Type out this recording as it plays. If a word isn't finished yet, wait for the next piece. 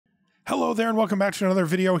Hello there and welcome back to another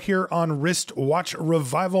video here on Wristwatch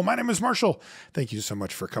Revival. My name is Marshall. Thank you so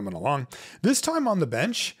much for coming along. This time on the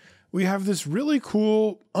bench, we have this really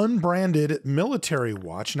cool unbranded military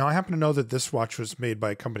watch. Now I happen to know that this watch was made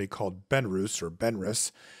by a company called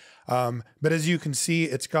Benrus. But as you can see,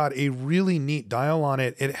 it's got a really neat dial on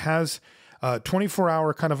it. It has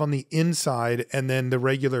 24-hour kind of on the inside and then the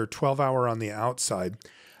regular 12-hour on the outside.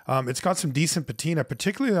 It's got some decent patina,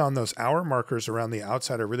 particularly on those hour markers around the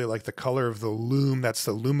outside. I really like the color of the lume. That's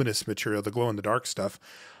the luminous material, the glow in the dark stuff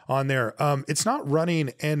on there. It's not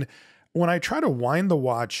running. And when I try to wind the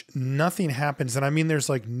watch, nothing happens. And I mean, there's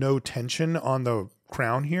like no tension on the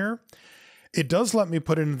crown here. It does let me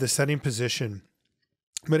put it into the setting position,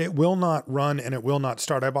 but it will not run and it will not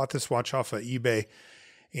start. I bought this watch off of eBay.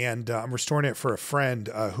 And I'm restoring it for a friend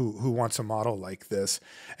who wants a model like this.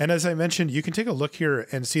 And as I mentioned, you can take a look here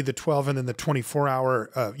and see the 12 and then the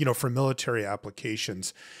 24-hour, for military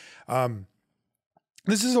applications.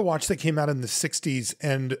 This is a watch that came out in the 60s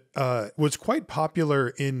and was quite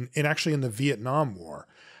popular in the Vietnam War.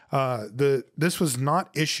 This was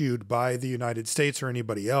not issued by the United States or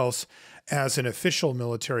anybody else as an official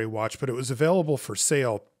military watch, but it was available for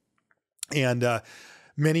sale. And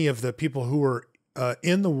many of the people who were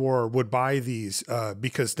in the war would buy these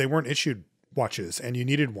because they weren't issued watches and you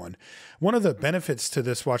needed one. One of the benefits to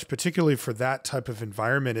this watch, particularly for that type of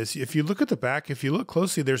environment, is if you look at the back, if you look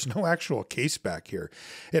closely, there's no actual case back here.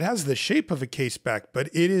 It has the shape of a case back, but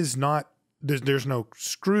it is not, there's no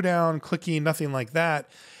screw down, clicking, nothing like that.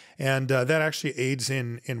 And that actually aids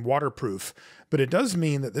in waterproof. But it does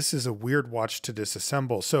mean that this is a weird watch to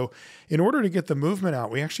disassemble. So in order to get the movement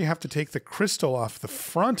out, we actually have to take the crystal off the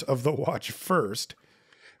front of the watch first,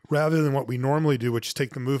 rather than what we normally do, which is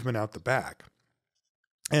take the movement out the back.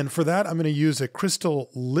 And for that, I'm going to use a crystal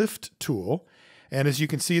lift tool. And as you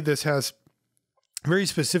can see, this has very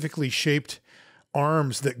specifically shaped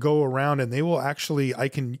arms that go around, and they will actually, I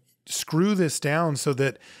can screw this down so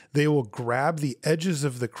that they will grab the edges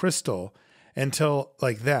of the crystal until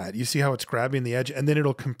like that. You see how it's grabbing the edge, and then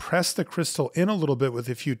it'll compress the crystal in a little bit with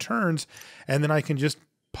a few turns, and then I can just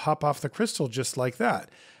pop off the crystal just like that.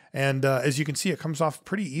 And as you can see, it comes off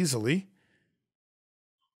pretty easily.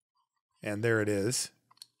 And there it is.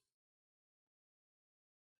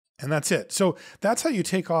 And that's it. So that's how you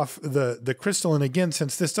take off the crystal. And again,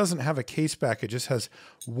 since this doesn't have a case back, it just has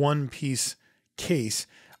one piece case.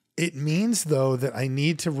 It means though that I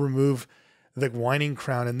need to remove the winding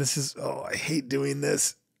crown, and this is, oh, I hate doing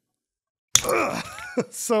this.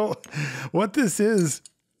 So what this is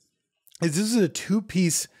this is a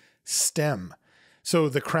two-piece stem. So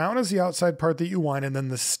the crown is the outside part that you wind, and then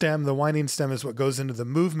the stem, the winding stem, is what goes into the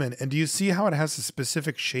movement. And do you see how it has a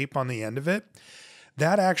specific shape on the end of it?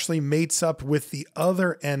 That actually mates up with the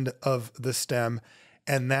other end of the stem,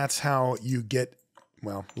 and that's how you get,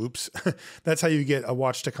 well, oops, that's how you get a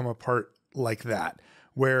watch to come apart like that,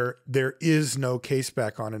 where there is no case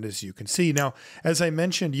back on it, as you can see. Now, as I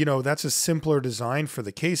mentioned, that's a simpler design for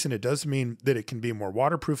the case, and it does mean that it can be more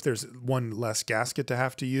waterproof. There's one less gasket to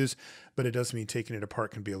have to use, but it does mean taking it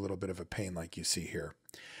apart can be a little bit of a pain like you see here.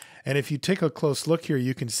 And if you take a close look here,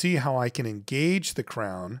 you can see how I can engage the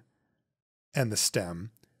crown and the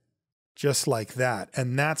stem just like that.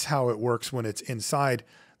 And that's how it works when it's inside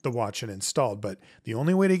the watch and installed. But the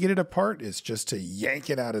only way to get it apart is just to yank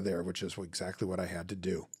it out of there, which is exactly what I had to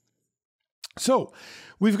do. So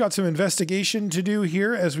we've got some investigation to do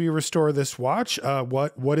here as we restore this watch.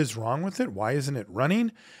 What is wrong with it? Why isn't it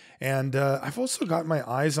running? And I've also got my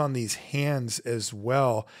eyes on these hands as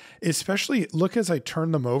well, especially look as I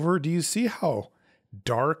turn them over. Do you see how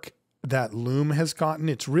dark that lume has gotten?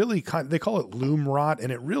 It's really they call it lume rot,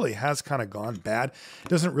 and it really has kind of gone bad. It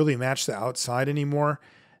doesn't really match the outside anymore.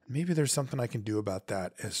 Maybe there's something I can do about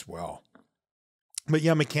that as well. But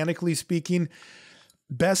yeah, mechanically speaking,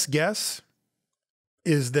 best guess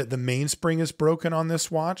is that the mainspring is broken on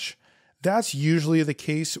this watch. That's usually the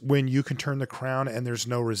case when you can turn the crown and there's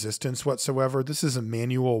no resistance whatsoever. This is a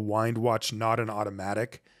manual wind watch, not an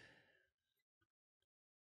automatic.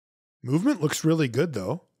 Movement looks really good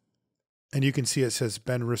though. And you can see it says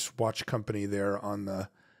Benrus Watch Company there on the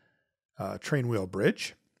train wheel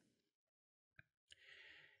bridge.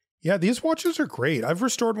 Yeah, these watches are great. I've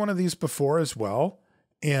restored one of these before as well.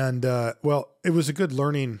 And, well, it was a good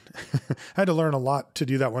learning. I had to learn a lot to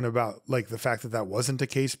do that one about like the fact that that wasn't a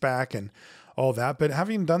case back and all that. But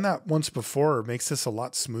having done that once before makes this a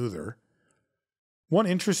lot smoother. One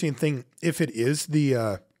interesting thing, if it is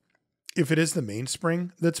the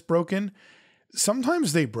mainspring that's broken,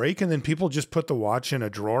 sometimes they break and then people just put the watch in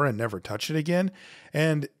a drawer and never touch it again.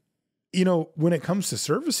 And, when it comes to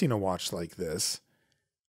servicing a watch like this,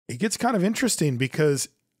 it gets kind of interesting because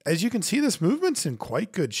as you can see, this movement's in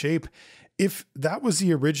quite good shape. If that was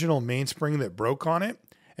the original mainspring that broke on it,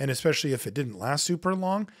 and especially if it didn't last super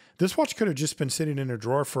long, this watch could have just been sitting in a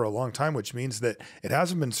drawer for a long time, which means that it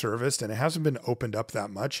hasn't been serviced and it hasn't been opened up that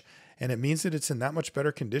much. And it means that it's in that much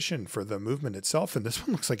better condition for the movement itself. And this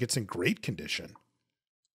one looks like it's in great condition.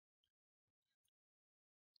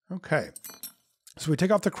 Okay. So we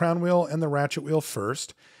take off the crown wheel and the ratchet wheel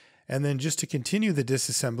first. And then just to continue the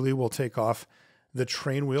disassembly, we'll take off the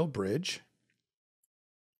train wheel bridge.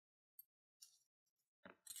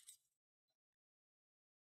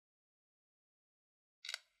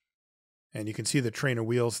 And you can see the train of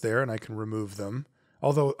wheels there, and I can remove them.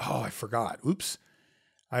 Although, oh, I forgot. Oops.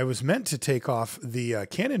 I was meant to take off the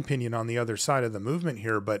cannon pinion on the other side of the movement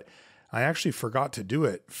here, but I actually forgot to do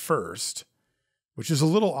it first, which is a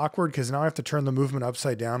little awkward because now I have to turn the movement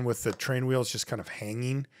upside down with the train wheels just kind of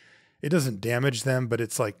hanging. It doesn't damage them, but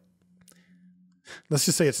it's like, let's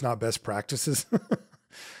just say it's not best practices.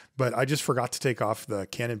 But I just forgot to take off the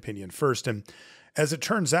cannon pinion first. And as it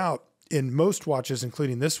turns out, in most watches,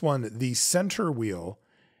 including this one, the center wheel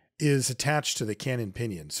is attached to the cannon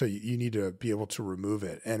pinion. So you need to be able to remove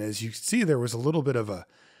it. And as you see, there was a little bit of a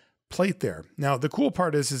plate there. Now, the cool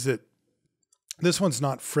part is that this one's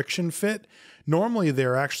not friction fit. Normally,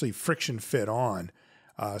 they're actually friction fit on.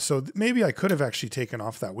 So maybe I could have actually taken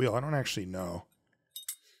off that wheel. I don't actually know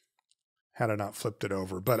had I not flipped it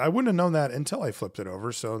over. But I wouldn't have known that until I flipped it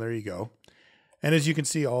over. So there you go. And as you can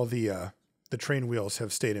see, all the train wheels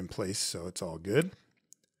have stayed in place, so it's all good.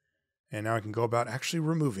 And now I can go about actually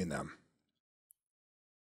removing them.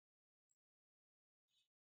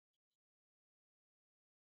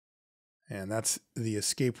 And that's the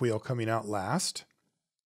escape wheel coming out last.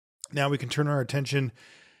 Now we can turn our attention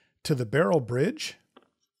to the barrel bridge.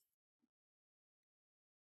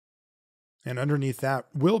 And underneath that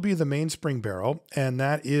will be the mainspring barrel, and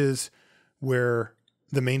that is where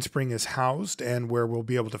the mainspring is housed and where we'll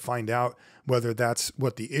be able to find out whether that's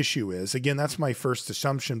what the issue is. Again, that's my first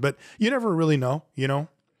assumption, but you never really know, you know?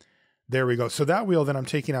 There we go. So that wheel that I'm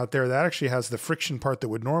taking out there, that actually has the friction part that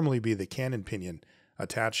would normally be the cannon pinion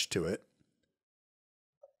attached to it.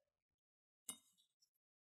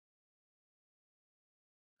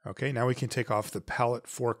 Okay, now we can take off the pallet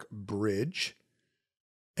fork bridge.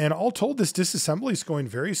 And all told, this disassembly is going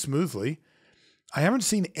very smoothly. I haven't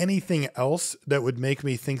seen anything else that would make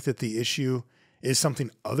me think that the issue is something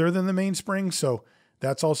other than the mainspring. So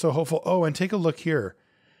that's also hopeful. Oh, and take a look here.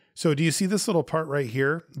 So do you see this little part right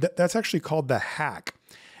here? That's actually called the hack.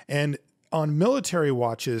 And on military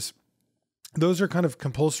watches, those are kind of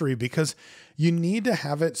compulsory because you need to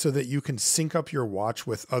have it so that you can sync up your watch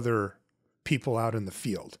with other people out in the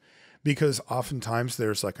field. Because oftentimes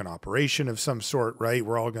there's like an operation of some sort, right?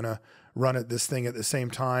 We're all going to run at this thing at the same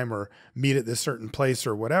time or meet at this certain place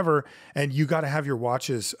or whatever. And you got to have your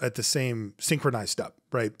watches at the same synchronized up,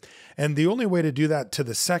 right? And the only way to do that to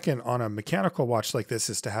the second on a mechanical watch like this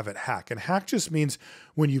is to have it hack. And hack just means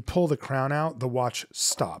when you pull the crown out, the watch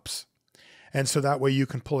stops. And so that way you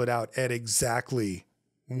can pull it out at exactly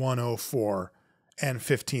 1:04 and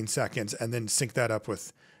 15 seconds and then sync that up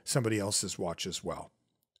with somebody else's watch as well.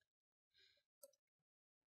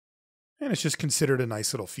 And it's just considered a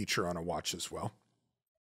nice little feature on a watch as well.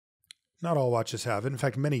 Not all watches have it. In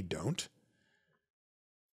fact, many don't.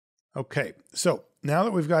 Okay, so now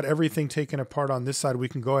that we've got everything taken apart on this side, we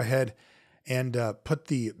can go ahead and put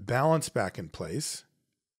the balance back in place.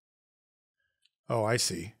 Oh, I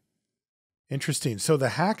see. Interesting. So the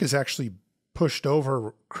hack is actually pushed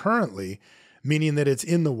over currently, meaning that it's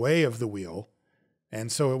in the way of the wheel.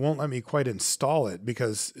 And so it won't let me quite install it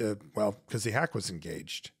because, because the hack was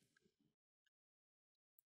engaged.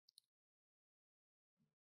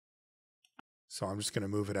 So I'm just going to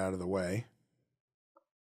move it out of the way.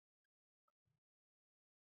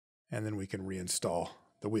 And then we can reinstall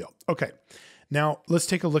the wheel. Okay, now let's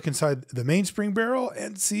take a look inside the mainspring barrel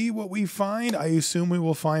and see what we find. I assume we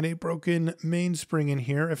will find a broken mainspring in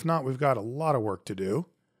here. If not, we've got a lot of work to do.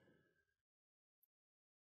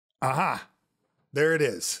 Aha! There it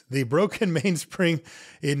is. The broken mainspring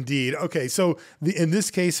indeed. Okay, so in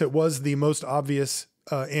this case, it was the most obvious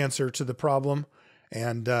answer to the problem.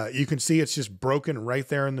 And you can see it's just broken right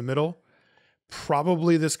there in the middle.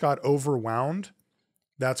 Probably this got overwound.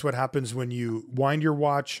 That's what happens when you wind your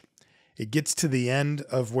watch. It gets to the end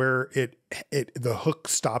of where the hook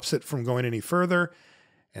stops it from going any further.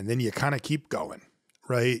 And then you kind of keep going,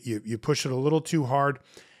 right? You push it a little too hard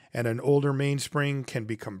and an older mainspring can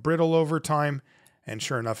become brittle over time. And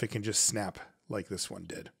sure enough, it can just snap like this one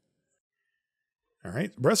did. All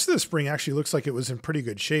right. The rest of the spring actually looks like it was in pretty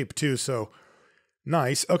good shape too. So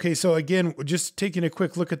Nice. Okay, so again, just taking a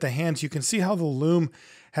quick look at the hands, you can see how the loom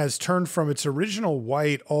has turned from its original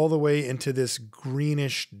white all the way into this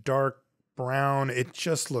greenish dark brown. It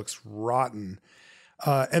just looks rotten.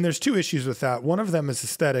 And there's two issues with that. One of them is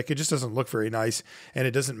aesthetic. It just doesn't look very nice and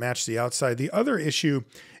it doesn't match the outside. The other issue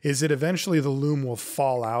is that eventually the loom will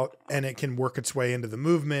fall out and it can work its way into the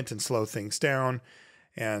movement and slow things down.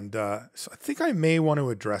 And so I think I may want to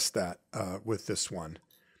address that with this one.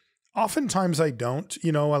 Oftentimes I don't,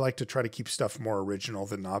 I like to try to keep stuff more original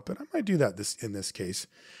than not, but I might do that in this case.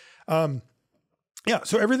 Yeah,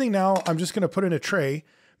 so everything now I'm just going to put in a tray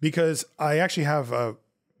because I actually have a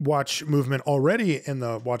watch movement already in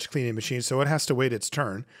the watch cleaning machine, so it has to wait its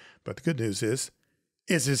turn. But the good news is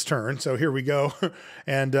his turn. So here we go.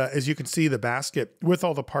 And as you can see, the basket with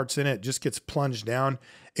all the parts in it just gets plunged down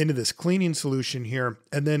into this cleaning solution here.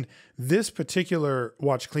 And then this particular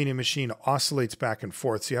watch cleaning machine oscillates back and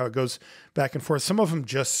forth. See how it goes back and forth? Some of them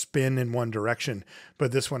just spin in one direction,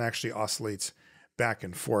 but this one actually oscillates back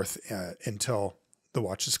and forth until the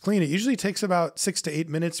watch is clean. It usually takes about 6 to 8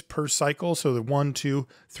 minutes per cycle. So the 1, 2,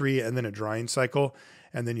 3, and then a drying cycle.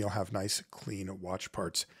 And then you'll have nice, clean watch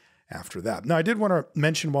parts after that. Now, I did want to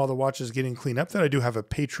mention while the watch is getting cleaned up that I do have a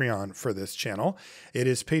Patreon for this channel. It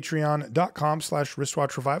is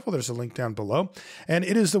patreon.com/wristwatchrevival. There's a link down below. And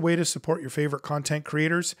it is the way to support your favorite content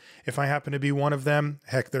creators. If I happen to be one of them,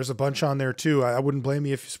 heck, there's a bunch on there too. I wouldn't blame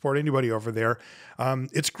you if you support anybody over there.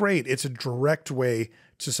 It's great. It's a direct way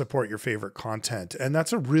to support your favorite content. And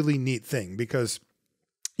that's a really neat thing because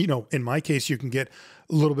in my case, you can get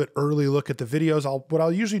a little bit early look at the videos. What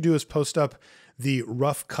I'll usually do is post up the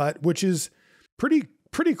rough cut, which is pretty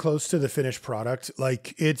close to the finished product.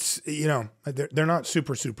 Like it's, they're not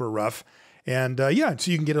super rough. And yeah, so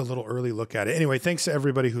you can get a little early look at it. Anyway, thanks to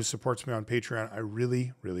everybody who supports me on Patreon. I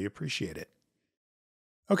really appreciate it.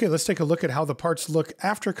 Okay, let's take a look at how the parts look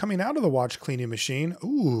after coming out of the watch cleaning machine.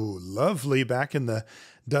 Ooh, lovely back in the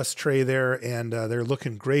dust tray there. And they're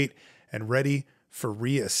looking great and ready for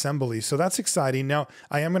reassembly. So that's exciting. Now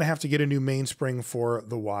I am going to have to get a new mainspring for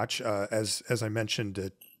the watch. As I mentioned,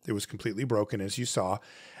 it was completely broken, as you saw.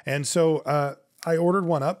 And so I ordered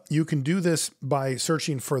one up. You can do this by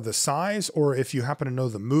searching for the size, or if you happen to know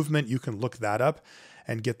the movement, you can look that up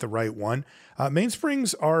and get the right one.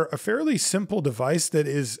 Mainsprings are a fairly simple device that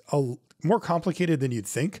is more complicated than you'd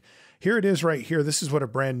think. Here it is right here. This is what a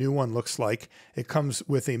brand new one looks like. It comes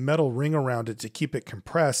with a metal ring around it to keep it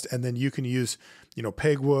compressed. And then you can use,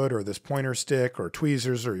 pegwood or this pointer stick or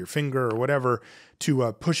tweezers or your finger or whatever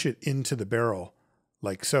to push it into the barrel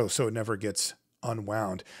like so it never gets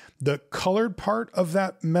unwound. The colored part of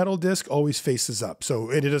that metal disc always faces up. So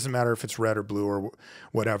it doesn't matter if it's red or blue or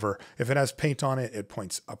whatever. If it has paint on it, it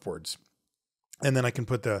points upwards. And then I can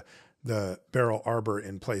put the barrel arbor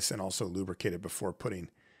in place and also lubricate it before putting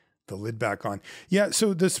the lid back on. Yeah,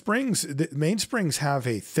 so the mainsprings have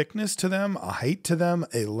a thickness to them, a height to them,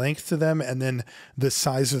 a length to them, and then the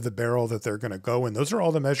size of the barrel that they're going to go in. Those are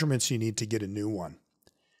all the measurements you need to get a new one.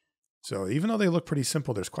 So even though they look pretty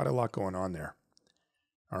simple, there's quite a lot going on there.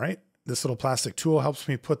 All right, this little plastic tool helps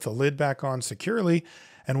me put the lid back on securely.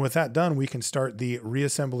 And with that done, we can start the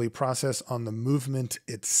reassembly process on the movement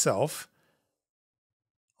itself.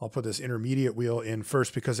 I'll put this intermediate wheel in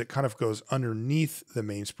first because it kind of goes underneath the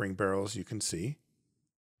mainspring barrel, as you can see.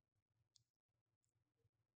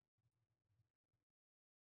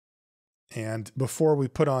 And before we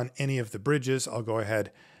put on any of the bridges, I'll go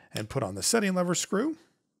ahead and put on the setting lever screw.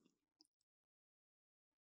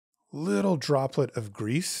 Little droplet of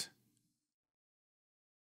grease.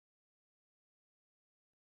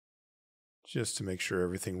 Just to make sure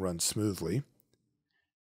everything runs smoothly.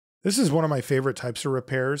 This is one of my favorite types of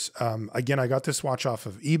repairs. Again, I got this watch off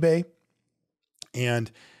of eBay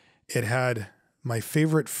and it had my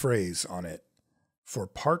favorite phrase on it: for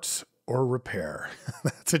parts or repair.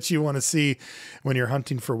 That's what you want to see when you're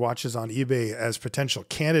hunting for watches on eBay as potential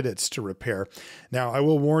candidates to repair. Now, I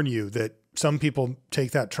will warn you that some people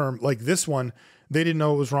take that term, like this one, they didn't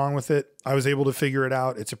know what was wrong with it. I was able to figure it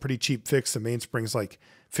out. It's a pretty cheap fix. The mainspring's like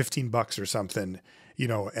 $15 or something,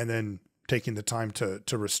 and then taking the time to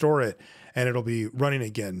restore it, and it'll be running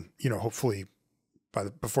again, hopefully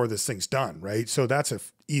before this thing's done, right? So that's a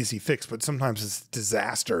easy fix, but sometimes it's a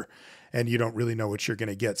disaster and you don't really know what you're going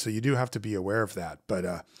to get. So you do have to be aware of that. But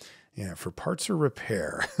yeah, for parts or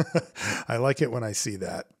repair, I like it when I see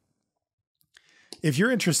that. If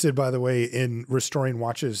you're interested, by the way, in restoring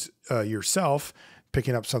watches yourself,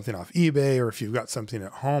 picking up something off eBay, or if you've got something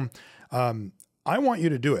at home, I want you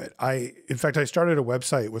to do it. In fact, I started a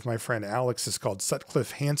website with my friend Alex. It's called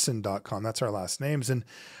sutcliffehansen.com. That's our last names. And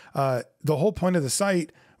the whole point of the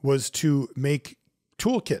site was to make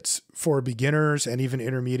toolkits for beginners and even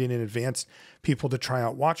intermediate and advanced people to try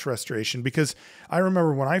out watch restoration. Because I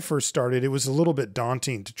remember when I first started, it was a little bit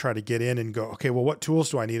daunting to try to get in and go, okay, well, what tools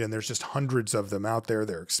do I need? And there's just hundreds of them out there.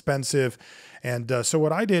 They're expensive. And so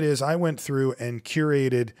what I did is I went through and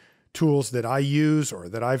curated tools that I use or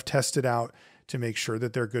that I've tested out to make sure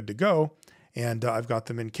that they're good to go. And I've got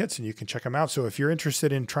them in kits and you can check them out. So if you're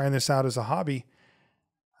interested in trying this out as a hobby,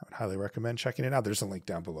 I would highly recommend checking it out. There's a link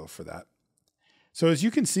down below for that. So as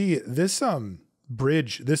you can see, this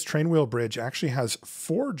bridge, this train wheel bridge actually has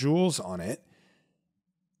 4 jewels on it.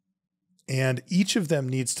 And each of them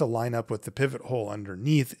needs to line up with the pivot hole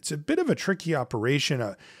underneath. It's a bit of a tricky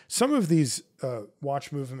operation. Some of these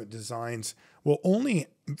watch movement designs will only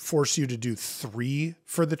force you to do 3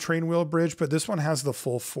 for the train wheel bridge, but this one has the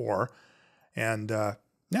full 4. And yeah,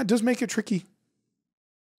 it does make it tricky.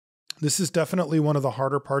 This is definitely one of the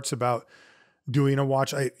harder parts about doing a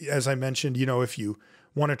watch. As I mentioned, you know, if you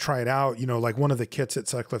want to try it out, you know, like one of the kits at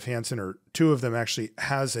Sutcliffe Hansen, or 2 of them actually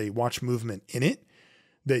has a watch movement in it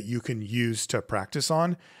that you can use to practice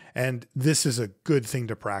on. And this is a good thing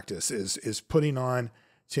to practice is putting on,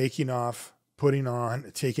 taking off, putting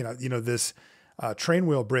on, taking out, you know, this train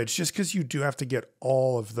wheel bridge, just because you do have to get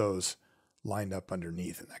all of those lined up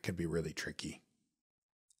underneath, and that can be really tricky.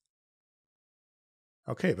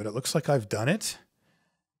 Okay, but it looks like I've done it.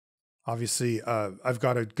 Obviously, I've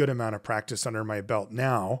got a good amount of practice under my belt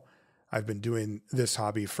now. I've been doing this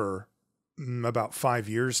hobby for about 5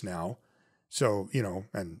 years now. So, you know,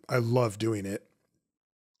 and I love doing it.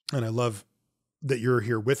 And I love that you're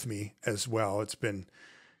here with me as well. It's been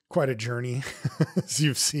quite a journey, as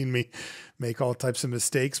you've seen me make all types of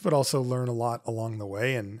mistakes, but also learn a lot along the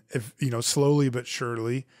way. And if, you know, slowly but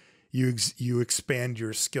surely, you expand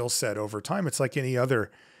your skill set over time. It's like any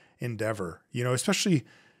other endeavor, you know,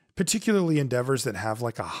 particularly endeavors that have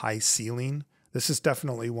like a high ceiling. This is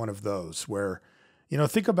definitely one of those where, you know,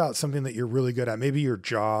 think about something that you're really good at, maybe your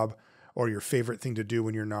job or your favorite thing to do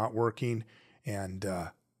when you're not working, and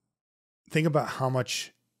think about how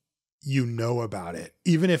much you know about it.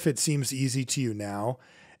 Even if it seems easy to you now,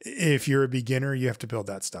 if you're a beginner, you have to build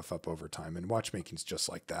that stuff up over time, and watchmaking is just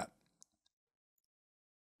like that.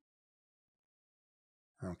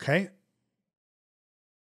 Okay.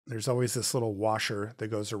 There's always this little washer that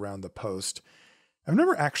goes around the post. I've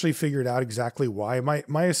never actually figured out exactly why.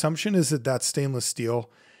 My assumption is that that's stainless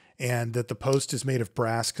steel and that the post is made of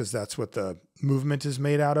brass because that's what the movement is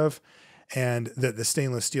made out of, and that the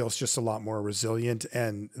stainless steel is just a lot more resilient,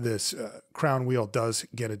 and this crown wheel does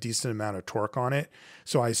get a decent amount of torque on it.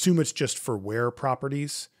 So I assume it's just for wear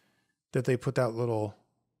properties that they put that little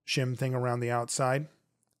shim thing around the outside.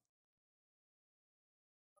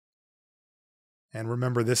 And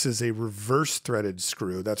remember, this is a reverse threaded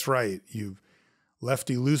screw. That's right. You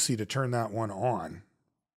lefty-loosey to turn that one on.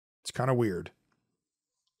 It's kind of weird.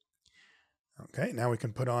 Okay, now we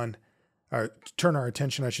can turn our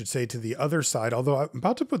attention, I should say, to the other side. Although I'm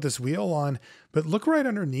about to put this wheel on, but look right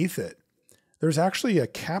underneath it. There's actually a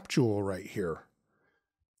cap jewel right here.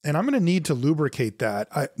 And I'm going to need to lubricate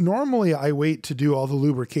that. Normally I wait to do all the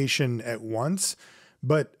lubrication at once,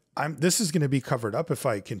 but this is going to be covered up if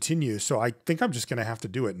I continue. So I think I'm just going to have to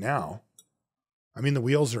do it now. I mean, the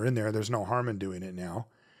wheels are in there. There's no harm in doing it now.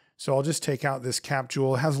 So I'll just take out this cap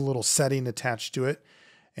jewel. It has a little setting attached to it.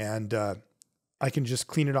 And I can just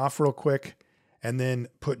clean it off real quick and then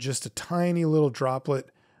put just a tiny little droplet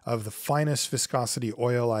of the finest viscosity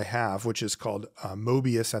oil I have, which is called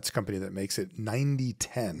Mobius. That's the company that makes it,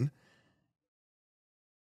 9010.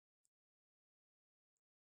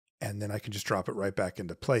 And then I can just drop it right back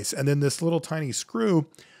into place. And then this little tiny screw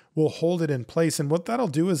will hold it in place. And what that'll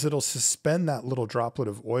do is it'll suspend that little droplet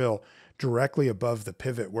of oil directly above the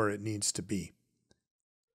pivot where it needs to be.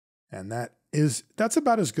 And that's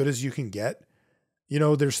about as good as you can get. You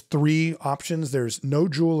know, there's 3 options. There's no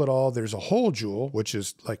jewel at all. There's a hole jewel, which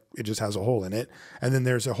is like, it just has a hole in it. And then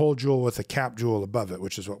there's a hole jewel with a cap jewel above it,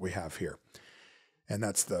 which is what we have here. And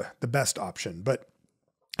that's the best option. But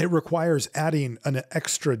it requires adding an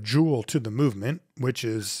extra jewel to the movement, which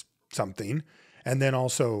is something. And then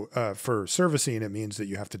also for servicing, it means that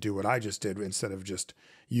you have to do what I just did instead of just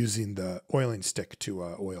using the oiling stick to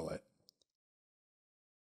oil it.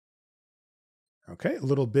 Okay, a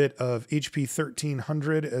little bit of HP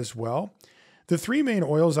 1300 as well. The 3 main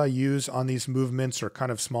oils I use on these movements are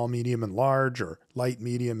kind of small, medium, and large, or light,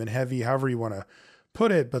 medium, and heavy, however you want to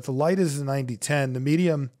put it. But the light is the 9010. The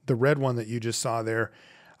medium, the red one that you just saw there,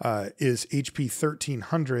 is HP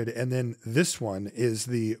 1300. And then this one is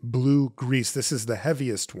the blue grease. This is the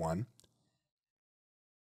heaviest one.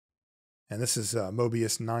 And this is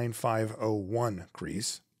Mobius 9501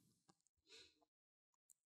 grease.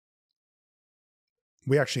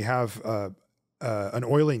 we actually have an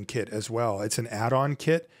oiling kit as well. It's an add-on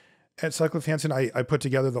kit at Cyclofancy. I put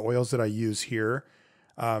together the oils that I use here,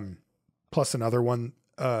 plus another one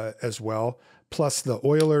as well, plus the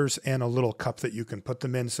oilers and a little cup that you can put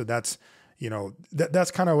them in. So that's, you know, that's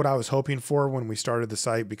kind of what I was hoping for when we started the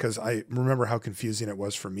site, because I remember how confusing it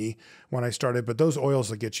was for me when I started. But those oils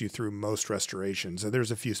will get you through most restorations. And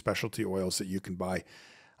there's a few specialty oils that you can buy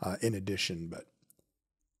in addition. But,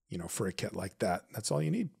 you know, for a kit like that, that's all you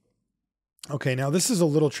need. Okay, now this is a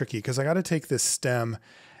little tricky because I got to take this stem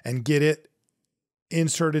and get it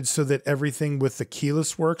inserted so that everything with the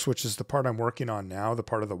keyless works, which is the part I'm working on now, the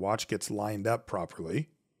part of the watch, gets lined up properly.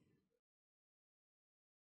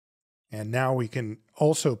 And now we can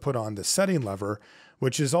also put on the setting lever,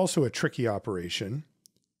 which is also a tricky operation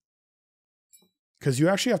because you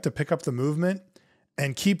actually have to pick up the movement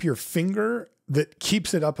and keep your finger that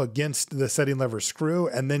keeps it up against the setting lever screw,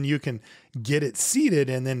 and then you can get it seated,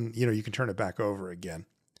 and then, you know, you can turn it back over again.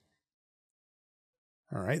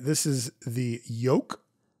 All right, this is the yoke.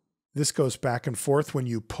 This goes back and forth when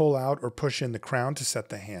you pull out or push in the crown to set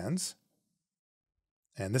the hands.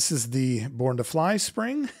 And this is the Born to Fly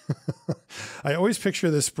spring. I always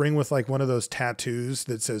picture this spring with like one of those tattoos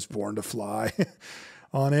that says Born to Fly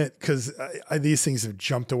on it, because these things have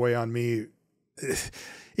jumped away on me.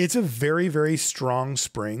 It's a very, very strong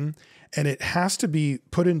spring, and it has to be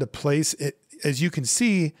put into place. As you can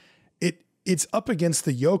see, it's up against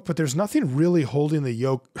the yoke, but there's nothing really holding the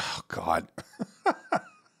yoke. Oh, God.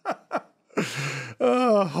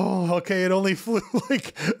 Oh, okay. It only flew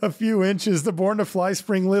like a few inches. The Born to Fly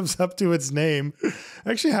spring lives up to its name.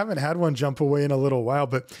 I actually haven't had one jump away in a little while,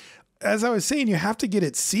 but as I was saying, you have to get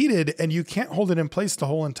it seated, and you can't hold it in place the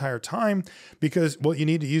whole entire time because, well, you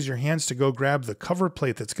need to use your hands to go grab the cover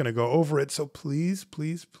plate that's going to go over it. So please,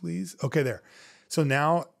 please, please. Okay, there. So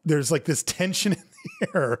now there's like this tension in the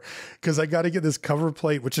air because I got to get this cover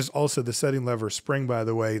plate, which is also the setting lever spring, by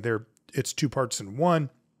the way. It's two parts in one.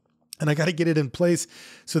 And I got to get it in place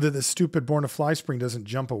so that the stupid Born to Fly spring doesn't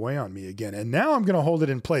jump away on me again. And now I'm going to hold it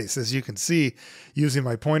in place. As you can see, using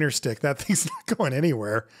my pointer stick, that thing's not going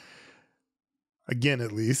anywhere. Again,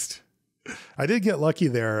 at least. I did get lucky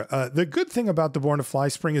there. The good thing about the Born to Fly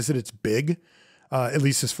spring is that it's big, at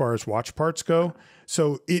least as far as watch parts go.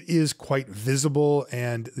 So it is quite visible,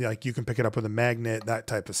 and like you can pick it up with a magnet, that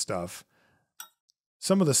type of stuff.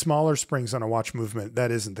 Some of the smaller springs on a watch movement, that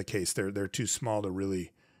isn't the case. They're too small to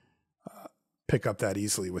really pick up that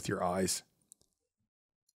easily with your eyes.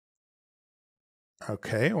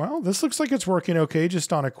 Okay, well, this looks like it's working okay,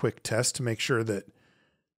 just on a quick test to make sure that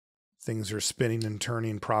things are spinning and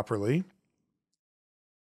turning properly.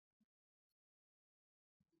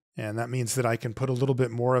 And that means that I can put a little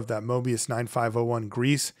bit more of that Mobius 9501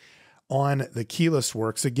 grease on the keyless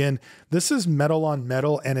works. Again, this is metal on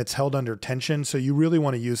metal and it's held under tension, so you really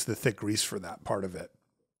want to use the thick grease for that part of it.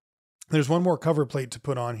 There's one more cover plate to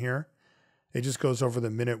put on here. It just goes over the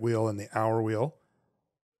minute wheel and the hour wheel.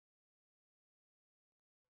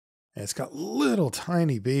 And it's got little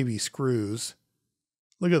tiny baby screws.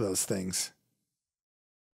 Look at those things.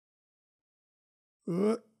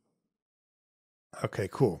 Okay,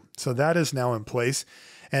 cool. So that is now in place.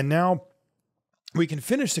 And now we can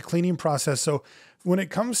finish the cleaning process. So when it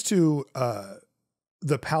comes to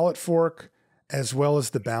the pallet fork as well as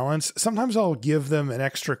the balance, sometimes I'll give them an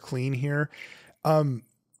extra clean here.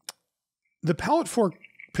 The pallet fork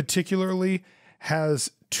particularly has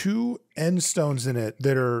two end stones in it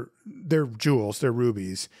that they're jewels, they're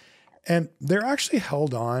rubies. And they're actually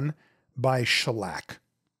held on by shellac,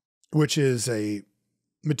 which is a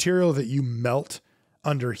material that you melt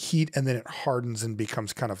under heat and then it hardens and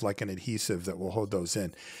becomes kind of like an adhesive that will hold those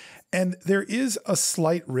in. And there is a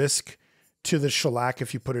slight risk to the shellac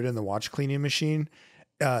if you put it in the watch cleaning machine.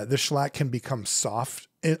 The shellac can become soft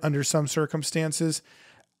under some circumstances.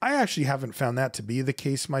 I actually haven't found that to be the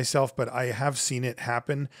case myself, but I have seen it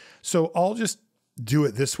happen. So I'll just do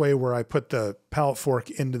it this way where I put the pallet fork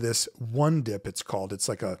into this one dip, it's called. It's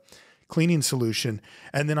like a cleaning solution.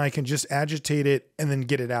 And then I can just agitate it and then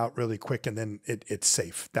get it out really quick. And then it's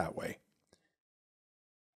safe that way.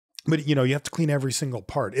 But, you know, you have to clean every single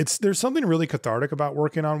part. There's something really cathartic about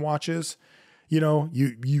working on watches. You know,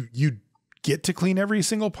 you get to clean every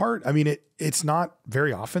single part. I mean, it's not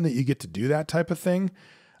very often that you get to do that type of thing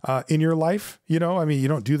in your life. You know, I mean, you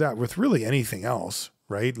don't do that with really anything else,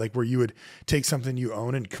 right? Like where you would take something you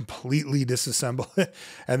own and completely disassemble it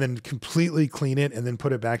and then completely clean it and then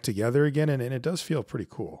put it back together again. And it does feel pretty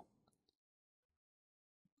cool.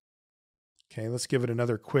 Okay, let's give it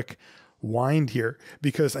another quick wind here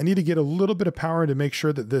because I need to get a little bit of power to make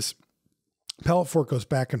sure that this pellet fork goes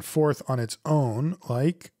back and forth on its own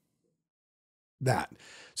like that.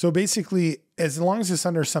 So basically, as long as it's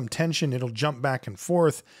under some tension, it'll jump back and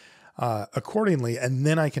forth accordingly, and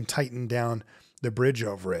then I can tighten down the bridge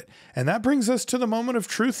over it. And that brings us to the moment of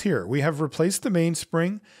truth here. We have replaced the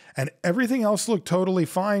mainspring and everything else looked totally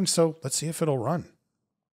fine. So let's see if it'll run.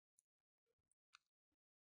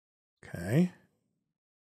 Okay.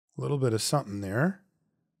 A little bit of something there.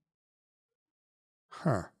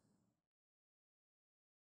 Huh.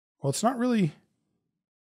 Well, it's not really.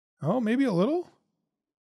 Oh, maybe a little.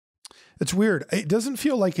 It's weird. It doesn't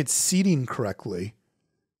feel like it's seating correctly.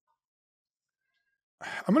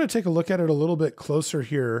 I'm going to take a look at it a little bit closer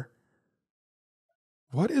here.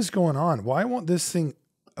 What is going on? Why won't this thing?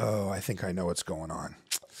 Oh, I think I know what's going on.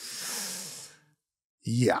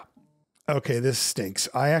 Yeah. Okay, this stinks.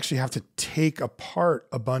 I actually have to take apart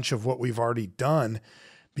a bunch of what we've already done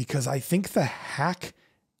because I think the hack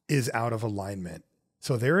is out of alignment.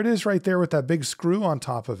 So there it is right there with that big screw on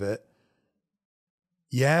top of it.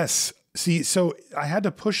 Yes. See, so I had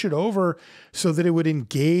to push it over so that it would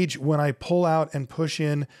engage when I pull out and push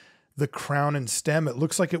in the crown and stem. It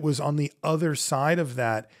looks like it was on the other side of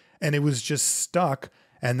that and it was just stuck.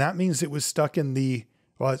 And that means it was stuck in the,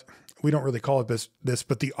 well, we don't really call it this,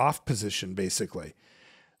 but the off position basically.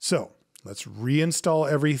 So let's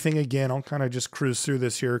reinstall everything again. I'll kind of just cruise through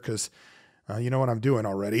this here because you know what I'm doing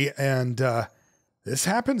already. And this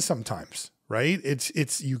happens sometimes. Right?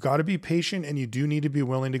 You got to be patient and you do need to be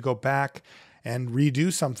willing to go back and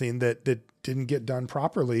redo something that didn't get done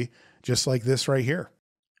properly, just like this right here.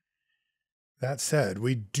 That said,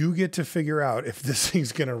 we do get to figure out if this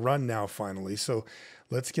thing's going to run now finally. So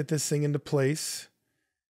let's get this thing into place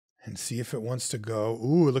and see if it wants to go.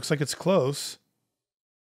 Ooh, it looks like it's close.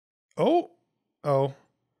 Oh, well,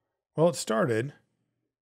 it started.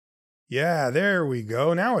 Yeah, there we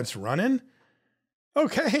go. Now it's running.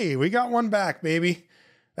 Okay, we got one back, baby.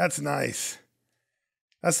 That's nice.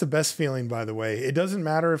 That's the best feeling, by the way. It doesn't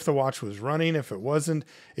matter if the watch was running, if it wasn't,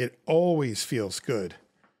 it always feels good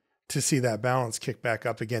to see that balance kick back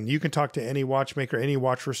up again. You can talk to any watchmaker, any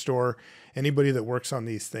watch restorer, anybody that works on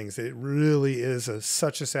these things. It really is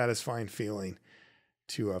such a satisfying feeling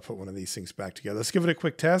to put one of these things back together. Let's give it a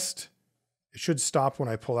quick test. It should stop when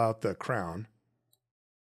I pull out the crown.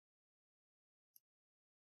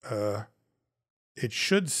 It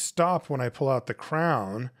should stop when I pull out the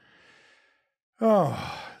crown.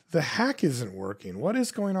 Oh, the hack isn't working. What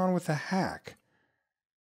is going on with the hack?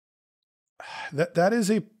 That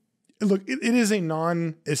is look, it is a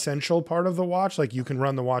non-essential part of the watch. Like you can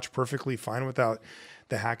run the watch perfectly fine without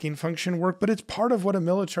the hacking function work, but it's part of what a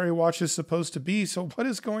military watch is supposed to be. So what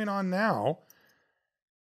is going on now?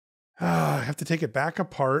 I have to take it back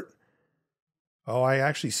apart. Oh, I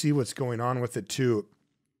actually see what's going on with it too.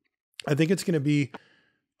 I think it's going to be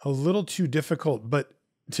a little too difficult,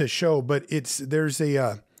 to show, but there's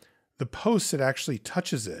the post that actually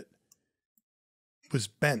touches it was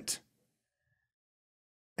bent.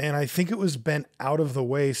 And I think it was bent out of the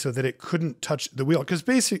way so that it couldn't touch the wheel. Because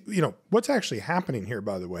basically, what's actually happening here,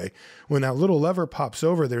 by the way, when that little lever pops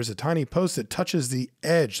over, there's a tiny post that touches the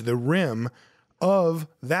edge, the rim of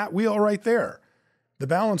that wheel right there, the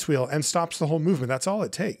balance wheel, and stops the whole movement. That's all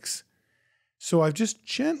it takes. So I've just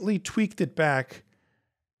gently tweaked it back,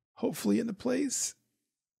 hopefully into place,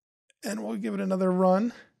 and we'll give it another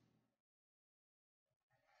run.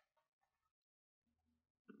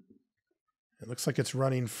 It looks like it's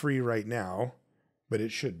running free right now, but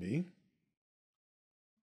it should be.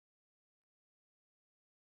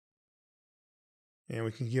 And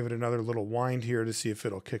we can give it another little wind here to see if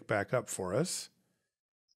it'll kick back up for us.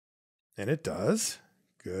 And it does.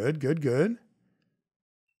 Good, good, good.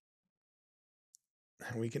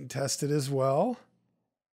 And we can test it as well.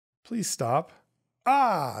 Please stop.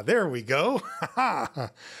 Ah, there we go.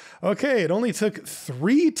 Okay, it only took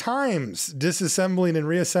 3 times disassembling and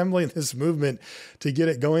reassembling this movement to get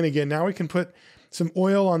it going again. Now we can put some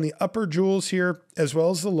oil on the upper jewels here as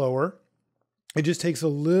well as the lower. It just takes a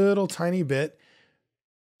little tiny bit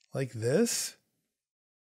like this.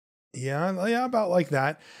 Yeah, about like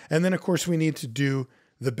that. And then of course we need to do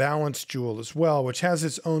the balance jewel as well, which has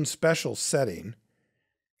its own special setting.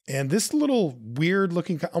 And this little weird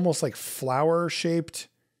looking, almost like flower shaped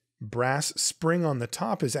brass spring on the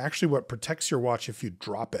top is actually what protects your watch if you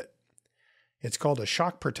drop it. It's called a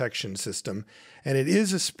shock protection system, and it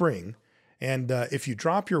is a spring. And if you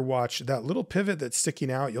drop your watch, that little pivot that's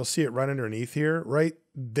sticking out, you'll see it right underneath here, right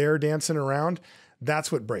there dancing around.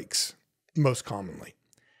 That's what breaks most commonly.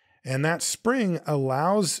 And that spring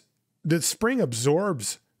absorbs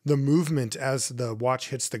the movement as the watch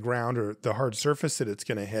hits the ground or the hard surface that it's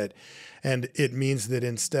going to hit. And it means that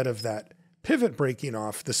instead of that pivot breaking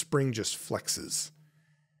off, the spring just flexes.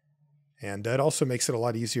 And that also makes it a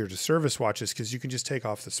lot easier to service watches because you can just take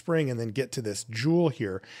off the spring and then get to this jewel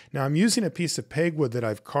here. Now I'm using a piece of pegwood that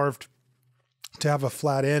I've carved to have a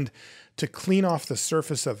flat end to clean off the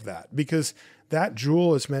surface of that, because that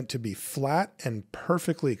jewel is meant to be flat and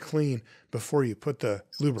perfectly clean before you put the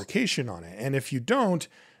lubrication on it. And if you don't,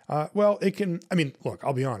 well, it can, I mean, look,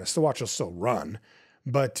 I'll be honest, the watch will still run,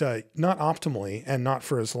 but not optimally and not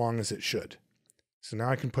for as long as it should. So now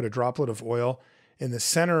I can put a droplet of oil in the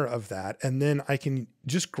center of that, and then I can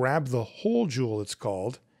just grab the whole jewel, it's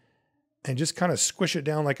called, and just kind of squish it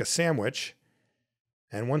down like a sandwich.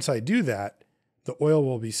 And once I do that, the oil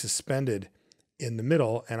will be suspended in the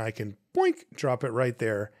middle, and I can boink, drop it right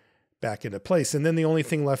there back into place. And then the only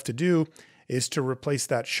thing left to do is to replace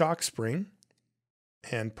that shock spring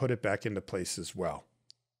and put it back into place as well.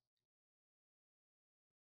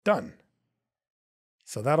 Done.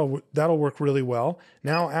 So that'll work really well.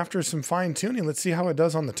 Now, after some fine tuning, let's see how it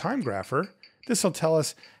does on the time grapher. This will tell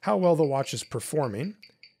us how well the watch is performing.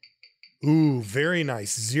 Ooh, very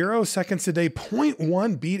nice. 0 seconds a day,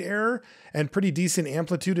 0.1 beat error, and pretty decent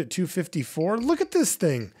amplitude at 254. Look at this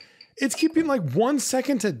thing. It's keeping like 1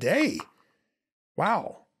 second a day.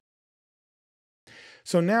 Wow.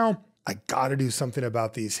 So now I gotta do something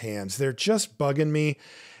about these hands. They're just bugging me.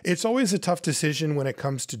 It's always a tough decision when it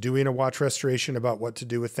comes to doing a watch restoration about what to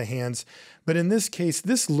do with the hands. But in this case,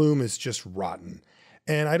 this loom is just rotten.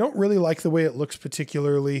 And I don't really like the way it looks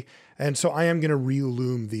particularly. And so I am going to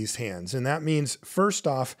re-loom these hands. And that means, first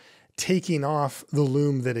off, taking off the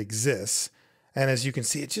loom that exists. And as you can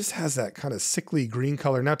see, it just has that kind of sickly green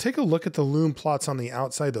color. Now take a look at the loom plots on the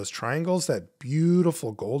outside, those triangles, that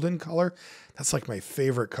beautiful golden color. That's like my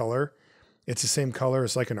favorite color. It's the same color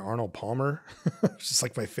as like an Arnold Palmer. It's just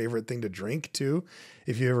like my favorite thing to drink too.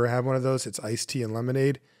 If you ever have one of those, it's iced tea and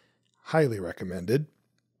lemonade. Highly recommended.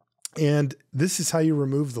 And this is how you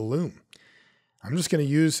remove the loom. I'm just going to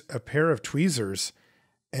use a pair of tweezers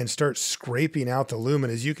and start scraping out the loom.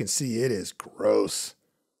 And as you can see, it is gross.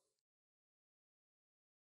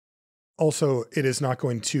 Also, it is not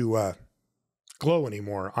going to glow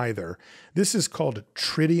anymore either. This is called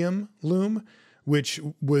tritium loom, which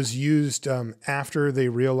was used after they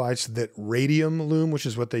realized that radium loom, which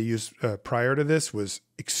is what they used prior to this, was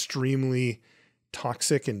extremely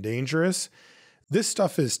toxic and dangerous. This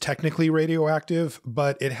stuff is technically radioactive,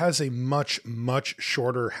 but it has a much, much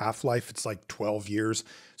shorter half-life. It's like 12 years.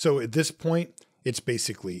 So at this point, it's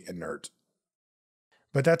basically inert.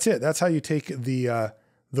 But that's it. That's how you take the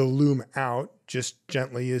loom out, just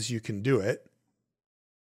gently as you can do it.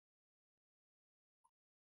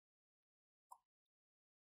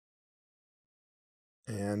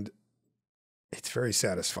 And it's very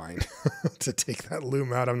satisfying to take that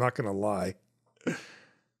loom out. I'm not going to lie.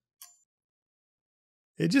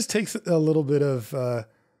 It just takes a little bit of,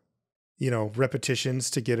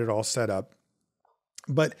 repetitions to get it all set up.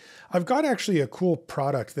 But I've got actually a cool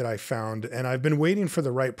product that I found, and I've been waiting for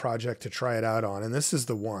the right project to try it out on, and this is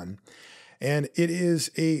the one. And it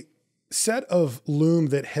is a set of loom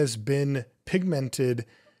that has been pigmented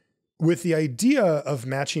with the idea of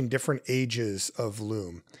matching different ages of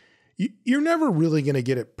loom. You're never really going to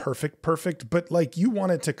get it perfect, but like you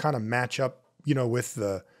want it to kind of match up, with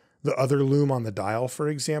the other loom on the dial, for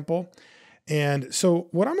example. And so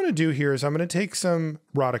what I'm going to do here is I'm going to take some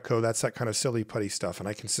Rodico, that's that kind of silly putty stuff, and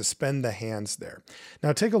I can suspend the hands there.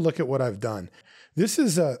 Now take a look at what I've done. This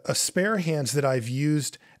is a spare hands that I've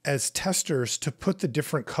used as testers to put the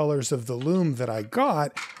different colors of the loom that I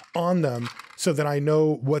got on them so that I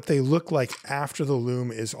know what they look like after the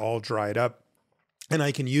loom is all dried up. And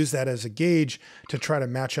I can use that as a gauge to try to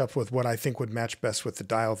match up with what I think would match best with the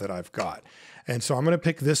dial that I've got. And so I'm going to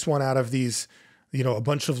pick this one out of these, a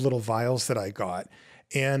bunch of little vials that I got.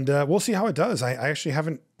 And we'll see how it does. I actually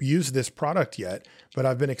haven't used this product yet, but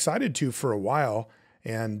I've been excited to for a while.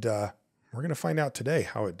 And we're going to find out today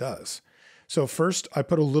how it does. So first, I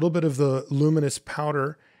put a little bit of the luminous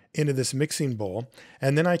powder into this mixing bowl,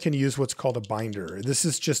 and then I can use what's called a binder. This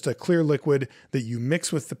is just a clear liquid that you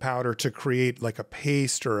mix with the powder to create like a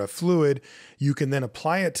paste or a fluid. You can then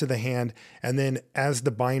apply it to the hand, and then as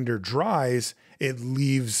the binder dries, it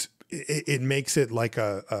makes it like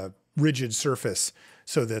a rigid surface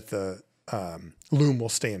so that the loom will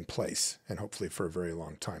stay in place, and hopefully for a very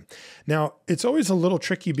long time. Now, it's always a little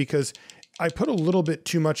tricky because I put a little bit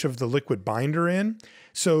too much of the liquid binder in.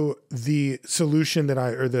 So the solution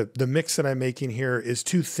the mix that I'm making here is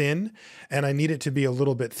too thin, and I need it to be a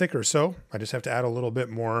little bit thicker. So I just have to add a little bit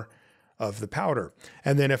more of the powder.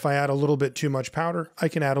 And then if I add a little bit too much powder, I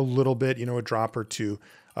can add a little bit, you know, a drop or two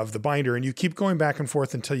of the binder, and you keep going back and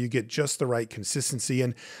forth until you get just the right consistency.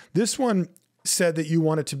 And this one said that you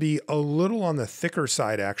want it to be a little on the thicker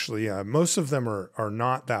side, actually. Most of them are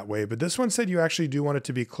not that way, but this one said you actually do want it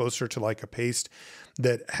to be closer to like a paste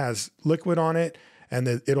that has liquid on it, and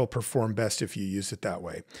that it'll perform best if you use it that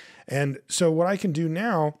way. And so what I can do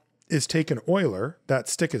now is take an oiler. That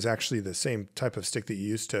stick is actually the same type of stick that you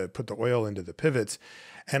use to put the oil into the pivots,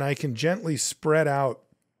 and I can gently spread out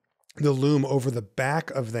the loom over the back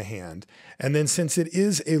of the hand. And then since it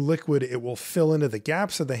is a liquid, it will fill into the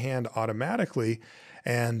gaps of the hand automatically.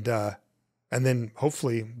 And then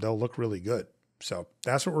hopefully they'll look really good. So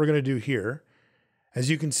that's what we're going to do here. As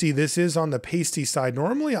you can see, this is on the pasty side.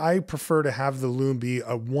 Normally I prefer to have the loom be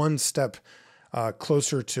a one step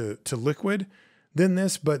closer to liquid than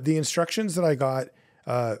this, but the instructions that I got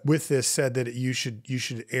with this said that you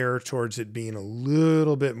should err towards it being a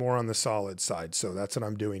little bit more on the solid side. So that's what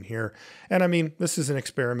I'm doing here. And I mean, this is an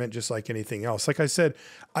experiment just like anything else. Like I said,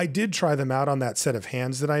 I did try them out on that set of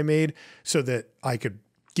hands that I made so that I could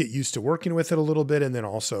get used to working with it a little bit and then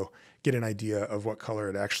also get an idea of what color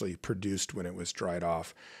it actually produced when it was dried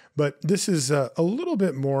off. But this is a little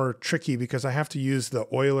bit more tricky because I have to use the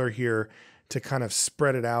oiler here to kind of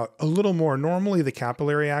spread it out a little more. Normally the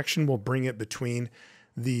capillary action will bring it between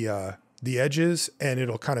the edges and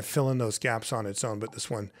it'll kind of fill in those gaps on its own. But this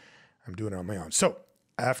one, I'm doing it on my own. So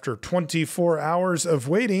after 24 hours of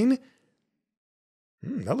waiting,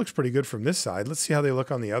 that looks pretty good from this side. Let's see how they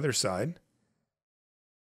look on the other side.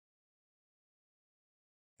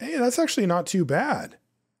 Hey, that's actually not too bad.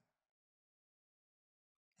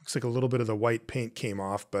 Looks like a little bit of the white paint came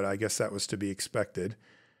off, but I guess that was to be expected.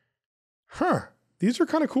 Huh, these are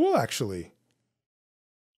kind of cool, actually.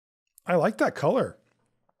 I like that color.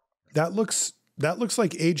 That looks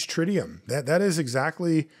like aged tritium. That is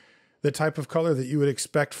exactly the type of color that you would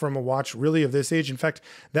expect from a watch really of this age. In fact,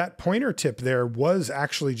 that pointer tip there was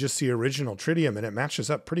actually just the original tritium, and it matches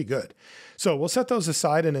up pretty good. So we'll set those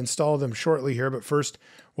aside and install them shortly here, but first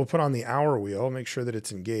we'll put on the hour wheel, make sure that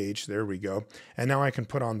it's engaged. There we go. And now I can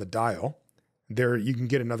put on the dial. There you can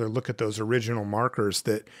get another look at those original markers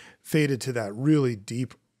that faded to that really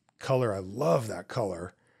deep color. I love that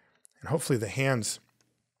color. And hopefully the hands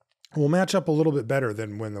will match up a little bit better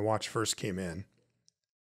than when the watch first came in.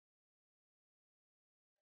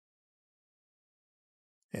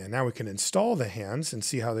 And now we can install the hands and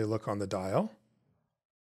see how they look on the dial.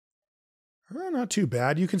 Not too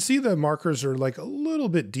bad. You can see the markers are like a little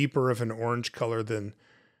bit deeper of an orange color than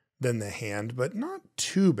the hand, but not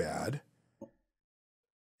too bad.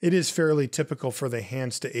 It is fairly typical for the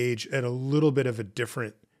hands to age at a little bit of a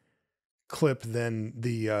different clip than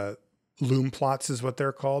the loom plots is what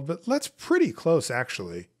they're called, but that's pretty close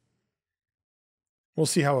actually. We'll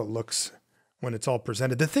see how it looks when it's all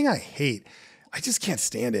presented. The thing I hate, I just can't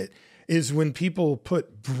stand it, is when people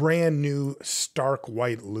put brand new stark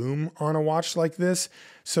white loom on a watch like this.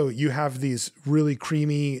 So you have these really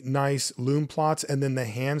creamy, nice loom plots, and then the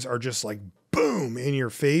hands are just like boom in your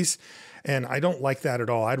face. And I don't like that at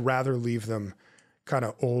all. I'd rather leave them kind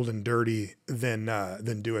of old and dirty than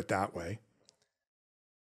do it that way.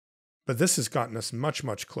 But this has gotten us much,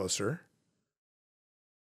 much closer.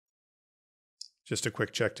 Just a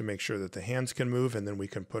quick check to make sure that the hands can move, and then we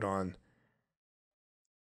can put on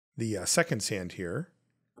the second hand here.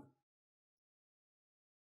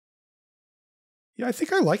 Yeah, I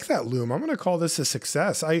think I like that loom. I'm going to call this a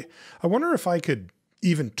success. I wonder if I could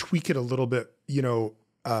even tweak it a little bit, you know,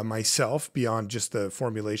 myself beyond just the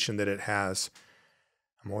formulation that it has.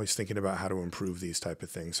 I'm always thinking about how to improve these type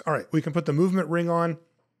of things. All right, we can put the movement ring on,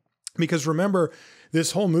 because remember,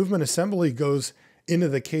 this whole movement assembly goes into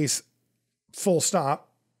the case full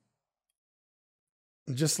stop,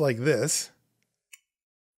 just like this.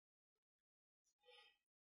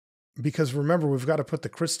 Because remember, we've got to put the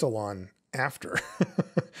crystal on after.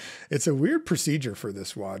 It's a weird procedure for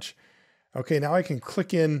this watch. Okay, now I can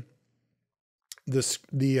click in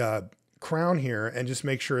the crown here and just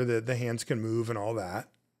make sure that the hands can move and all that.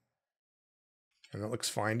 And that looks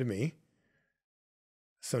fine to me.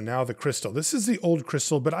 So now the crystal. This is the old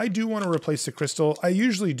crystal, but I do want to replace the crystal. I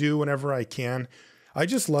usually do whenever I can. I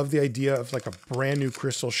just love the idea of like a brand new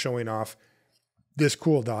crystal showing off this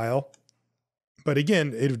cool dial. But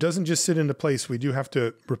again, it doesn't just sit into place. We do have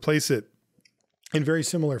to replace it in very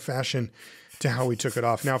similar fashion to how we took it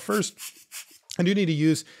off. Now, first, I do need to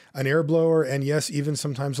use an air blower, and yes, even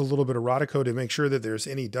sometimes a little bit of Rodico to make sure that there's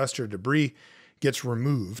any dust or debris gets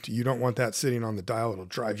removed. You don't want that sitting on the dial. It'll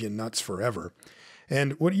drive you nuts forever.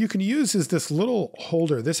 And what you can use is this little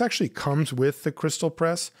holder. This actually comes with the crystal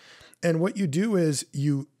press. And what you do is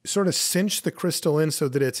you sort of cinch the crystal in so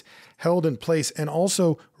that it's held in place. And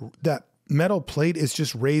also that metal plate is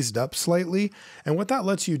just raised up slightly. And what that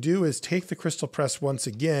lets you do is take the crystal press once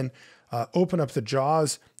again, open up the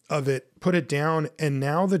jaws of it, put it down, and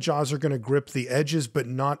now the jaws are going to grip the edges, but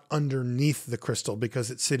not underneath the crystal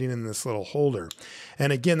because it's sitting in this little holder.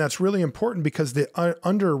 And again, that's really important because the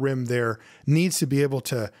under rim there needs to be able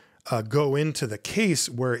to go into the case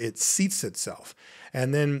where it seats itself.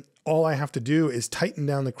 And then all I have to do is tighten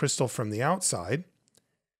down the crystal from the outside,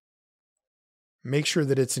 make sure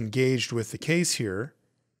that it's engaged with the case here.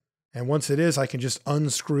 And once it is, I can just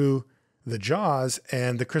unscrew the jaws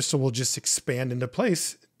and the crystal will just expand into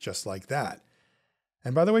place just like that.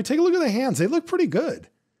 And by the way, take a look at the hands. They look pretty good.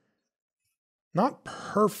 Not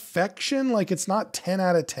perfection, like it's not 10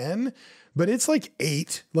 out of 10, but it's like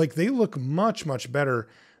 8. Like they look much, much better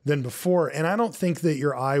than before. And I don't think that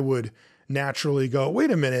your eye would naturally go, wait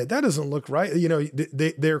a minute, that doesn't look right. You know,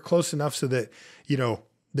 they're close enough so that, you know,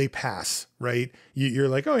 they pass, right? You're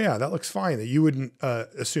like, oh yeah, that looks fine. That you wouldn't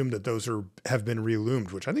assume that those have been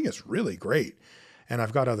relumed, which I think is really great. And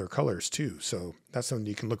I've got other colors too. So that's something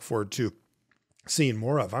you can look forward to seeing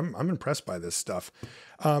more of. I'm impressed by this stuff.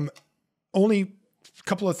 Only a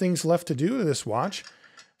couple of things left to do to this watch.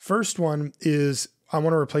 First one is I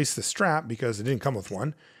want to replace the strap because it didn't come with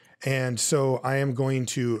one. And so I am going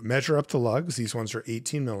to measure up the lugs. These ones are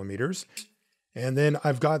 18 millimeters. And then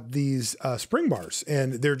I've got these spring bars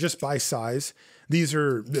and they're just by size. These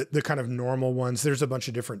are the kind of normal ones. There's a bunch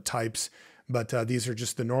of different types, but these are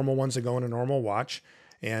just the normal ones that go in a normal watch.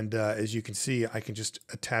 And as you can see, I can just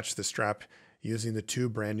attach the strap using the 2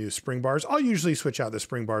 brand new spring bars. I'll usually switch out the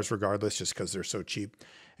spring bars regardless, just because they're so cheap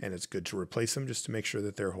and it's good to replace them just to make sure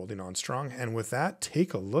that they're holding on strong. And with that,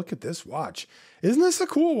 take a look at this watch. Isn't this a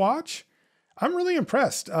cool watch? I'm really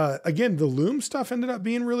impressed. Again, the loom stuff ended up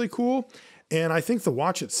being really cool. And I think the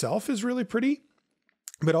watch itself is really pretty,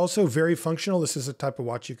 but also very functional. This is a type of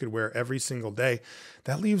watch you could wear every single day.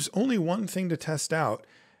 That leaves only one thing to test out,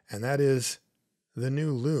 and that is the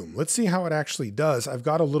new loom. Let's see how it actually does. I've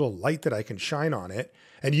got a little light that I can shine on it.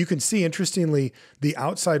 And you can see, interestingly, the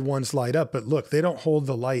outside ones light up, but look, they don't hold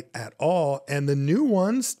the light at all. And the new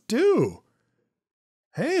ones do.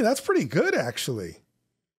 Hey, that's pretty good, actually.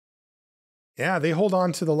 Yeah, they hold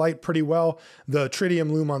on to the light pretty well. The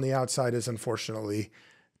tritium loom on the outside is unfortunately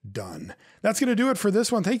done. That's going to do it for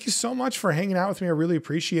this one. Thank you so much for hanging out with me. I really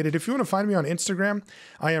appreciate it. If you want to find me on Instagram,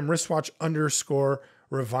 I am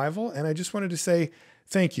wristwatch_revival. And I just wanted to say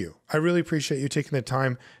thank you. I really appreciate you taking the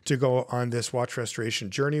time to go on this watch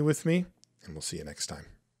restoration journey with me. And we'll see you next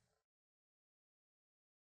time.